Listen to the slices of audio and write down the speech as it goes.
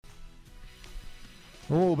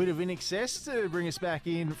Oh, a bit of In Excess to bring us back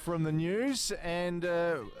in from the news. And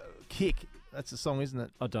Kick, that's the song, isn't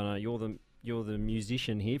it? I don't know. You're the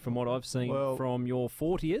musician here from what I've seen Well, from your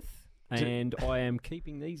 40th, and I am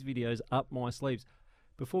keeping these videos up my sleeves.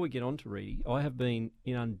 Before we get on to Reedy, I have been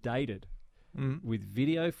inundated with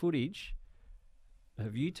video footage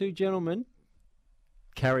of you two gentlemen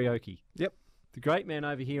karaoke. Yep. The great man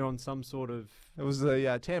over here on some sort of... It was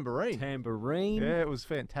the tambourine. Tambourine. Yeah, it was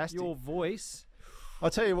fantastic. Your voice... I'll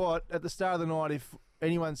tell you what, at the start of the night, if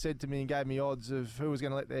anyone said to me and gave me odds of who was going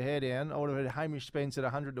to let their hair down, I would have had Hamish Spence at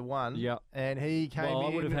 100 to 1. Yeah. And he came in. I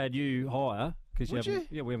would have had you higher. Would you?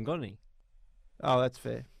 Yeah, we haven't got any. Oh, that's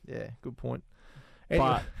fair. Yeah, good point.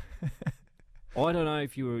 But I don't know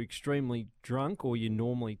if you were extremely drunk or you're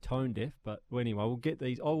normally tone deaf, but anyway, we'll get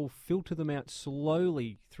these. I will filter them out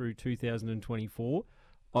slowly through 2024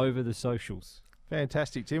 over the socials.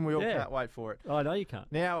 Fantastic, Tim. We all can't wait for it. I know you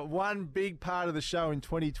can't. Now, one big part of the show in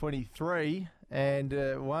 2023,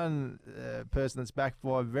 and one person that's backed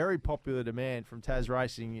by very popular demand from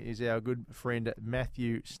Tasracing is our good friend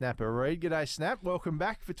Matthew Snapper Reid. G'day, Snap. Welcome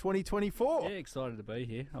back for 2024. Yeah, excited to be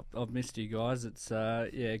here. I've missed you guys. It's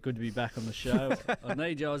good to be back on the show. I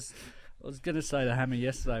need you. I was going to say to Hammer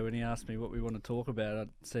yesterday when he asked me what we want to talk about. I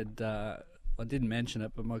said I didn't mention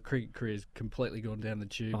it, but my cricket career's completely gone down the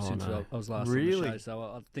tube since I was last on the show. So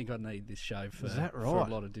I think I need this show for a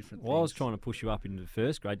lot of different things. Well, I was trying to push you up into the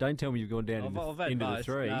first grade. Don't tell me you've gone down into the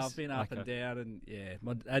threes. No, I've been up and down, and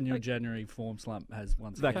my annual January form slump has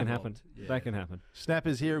once again. That can happen. Yeah. That can happen.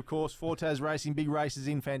 Snapper's here, of course, for Tasracing. Big races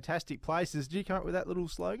in fantastic places. Did you come up with that little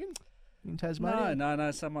slogan in Tasmania?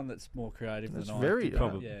 No. Someone that's more creative than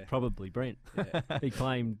I. Probably Brent. Yeah. He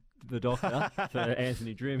claimed the doctor for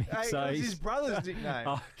Anthony Drew. Hey, so it was his brother's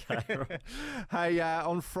nickname. Okay. Right. Hey,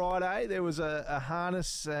 on Friday there was a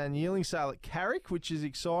harness and yearling sale at Carrick, which is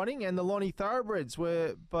exciting, and the Lonnie Thoroughbreds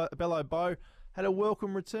where Bello Bow had a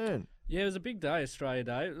welcome return. Yeah, it was a big day, Australia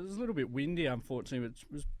Day. It was a little bit windy, unfortunately, which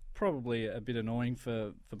was probably a bit annoying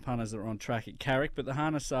for punters that were on track at Carrick, but the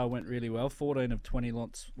harness sale went really well. 14 of 20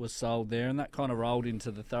 lots was sold there, and that kind of rolled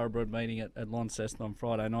into the Thoroughbred meeting at Launceston on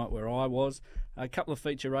Friday night where I was. A couple of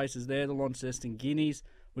feature races there. The Launceston Guineas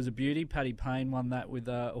was a beauty. Paddy Payne won that with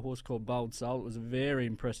a horse called Bold Soul. It was a very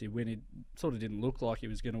impressive win. It sort of didn't look like he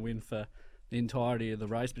was going to win for the entirety of the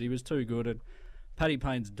race, but he was too good. And Paddy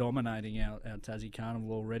Payne's dominating our Tassie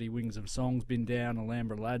Carnival already. Wings of Song's been down,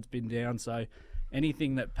 Alhambra Lad's been down, so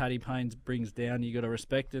anything that Paddy Payne brings down, you got to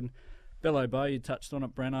respect. And Bello Bow, you touched on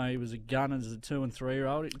it, Breno. He was a gun as a 2 and 3 year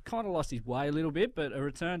old. He kind of lost his way a little bit, but a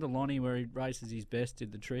return to Lonnie where he races his best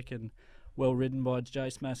did the trick, and well ridden by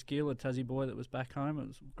Jace Maskill, a Tassie boy that was back home. It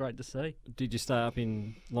was great to see. Did you stay up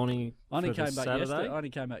in Lonnie I only came back Saturday? I only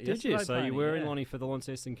came back yesterday. Did you? So you were in Lonnie for the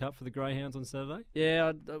Launceston Cup for the Greyhounds on Saturday?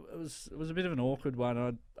 Yeah, it was a bit of an awkward one.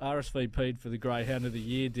 I RSVP'd for the Greyhound of the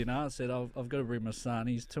Year dinner. I said, I've got to bring my son.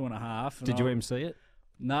 He's 2.5. Did you MC it?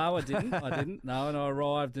 No, I didn't. No, and I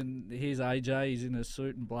arrived, and here's AJ. He's in a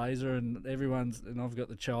suit and blazer, and and I've got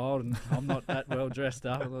the child, and I'm not that well dressed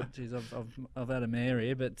up. I thought, geez, I've had a mare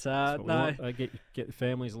here, but no. Get the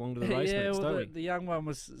families along to the race. Yeah, well, the young one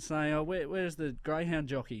was saying, "Oh, where's the greyhound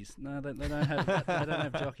jockeys?" No, they don't have they don't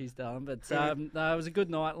have jockeys, darling. But no, it was a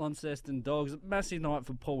good night. Launceston Dogs, massive night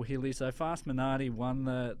for Paul Hilly. So Fast Minardi won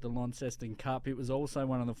the Launceston Cup. It was also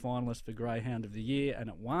one of the finalists for Greyhound of the Year, and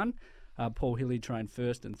it won. Paul Hilly trained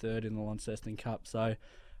first and third in the Launceston Cup, so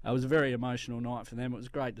it was a very emotional night for them. It was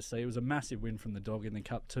great to see. It was a massive win from the dog in the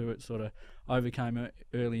Cup too. It sort of overcame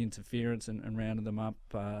early interference and rounded them up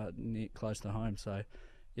close to home. So,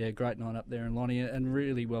 yeah, great night up there in Lonnie, and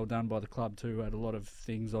really well done by the club too. Had a lot of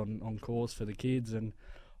things on course for the kids and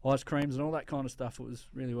ice creams and all that kind of stuff. It was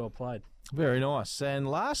really well played. Very nice. And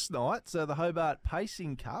last night, the Hobart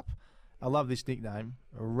Pacing Cup. I love this nickname,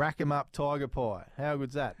 Rack 'em Up Tiger Pie. How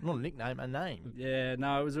good's that? Not a nickname, a name. Yeah,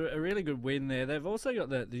 no, it was a really good win there. They've also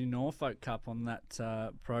got the Norfolk Cup on that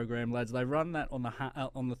program, lads. They run that on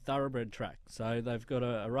the Thoroughbred track. So they've got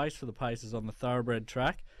a race for the paces on the Thoroughbred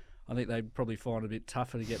track. I think they probably find it a bit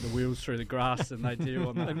tougher to get the wheels through the grass than they do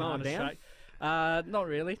on the harness track. Not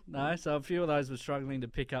really, no. So a few of those were struggling to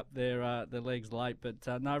pick up their legs late. But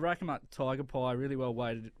no, Rack 'em Up Tiger Pie, really well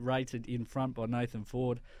rated in front by Nathan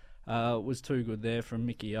Ford. Was too good there from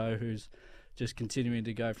Mickey O, who's just continuing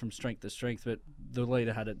to go from strength to strength, but the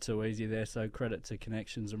leader had it too easy there, so credit to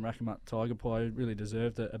Connections and Rack 'em Up Tiger Pie, who really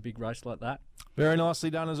deserved a big race like that. Very nicely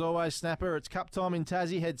done as always, Snapper. It's Cup time in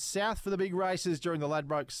Tassie. Head south for the big races during the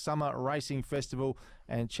Ladbroke Summer Racing Festival,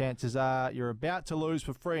 and chances are you're about to lose.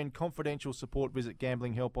 For free and confidential support, visit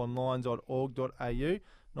gamblinghelponlines.org.au.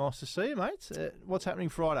 Nice to see you, mate. What's happening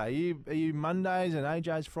Friday? Are you Mondays and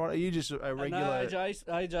AJ's Friday? Are you just a regular? No,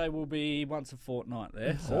 AJ will be once a fortnight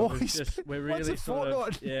there. Oh, So we're really once a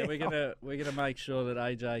fortnight. we're gonna make sure that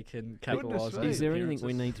AJ can capitalise. me. Is there anything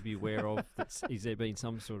we need to be aware of? Is there been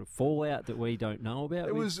some sort of fallout that we don't know about?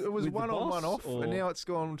 It was one on, one off, and now it's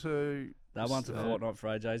gone to. No, once a fortnight for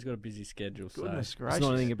AJ. He's got a busy schedule. Goodness so. gracious! It's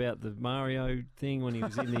not anything about the Mario thing when he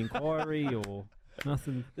was in the inquiry or.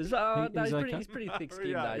 Nothing. He's pretty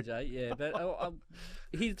thick-skinned, AJ. Yeah, but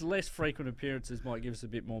his less frequent appearances might give us a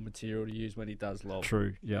bit more material to use when he does lob.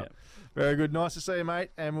 True. Yeah. Very good. Nice to see you,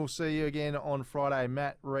 mate. And we'll see you again on Friday.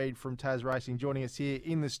 Matt Reid from Tasracing joining us here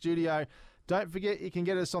in the studio. Don't forget, you can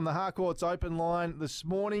get us on the Harcourts open line this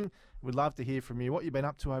morning. We'd love to hear from you. What you've been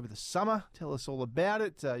up to over the summer. Tell us all about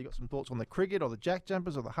it. You got some thoughts on the cricket or the Jack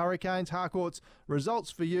Jumpers or the Hurricanes. Harcourts,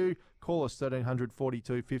 results for you. Call us 1300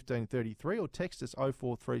 42 15 33 or text us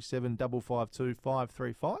 0437 552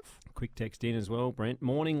 535. Quick text in as well, Brent.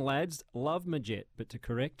 Morning, lads. Love Majet, but to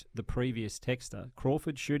correct the previous texter,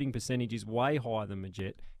 Crawford's shooting percentage is way higher than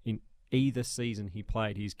Majet in either season he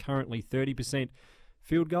played. He's currently 30%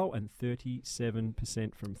 field goal and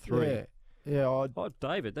 37% from three. Yeah.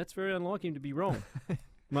 David, that's very unlike him to be wrong.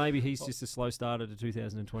 Maybe he's just a slow starter to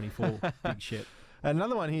 2024. Big shit.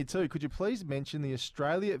 Another one here too. Could you please mention the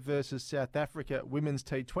Australia versus South Africa women's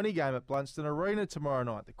T20 game at Blunston Arena tomorrow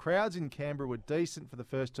night? The crowds in Canberra were decent for the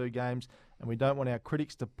first two games, and we don't want our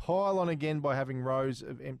critics to pile on again by having rows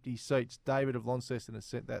of empty seats. David of Launceston has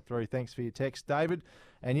sent that through. Thanks for your text, David.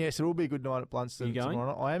 And yes, it will be a good night at Blunston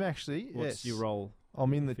tomorrow night. I am actually. What's your role?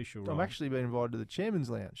 I'm in the official role. I'm actually been invited to the Chairman's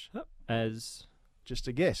Lounge as just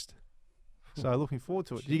a guest. So looking forward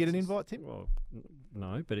to it. Did you get an invite, Tim? Well,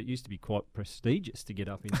 no, but it used to be quite prestigious to get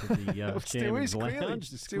up into the Chairman's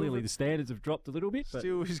Lounge. Clearly the standards have dropped a little bit. But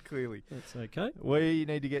still is clearly. That's okay. We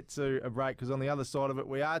need to get to a break because on the other side of it,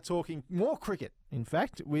 we are talking more cricket, in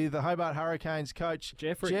fact, with the Hobart Hurricanes coach,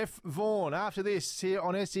 Jeff Vaughan. After this, here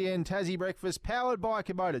on SEN Tassie Breakfast, powered by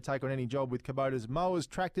Kubota. Take on any job with Kubota's mowers,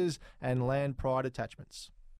 tractors and land pride attachments.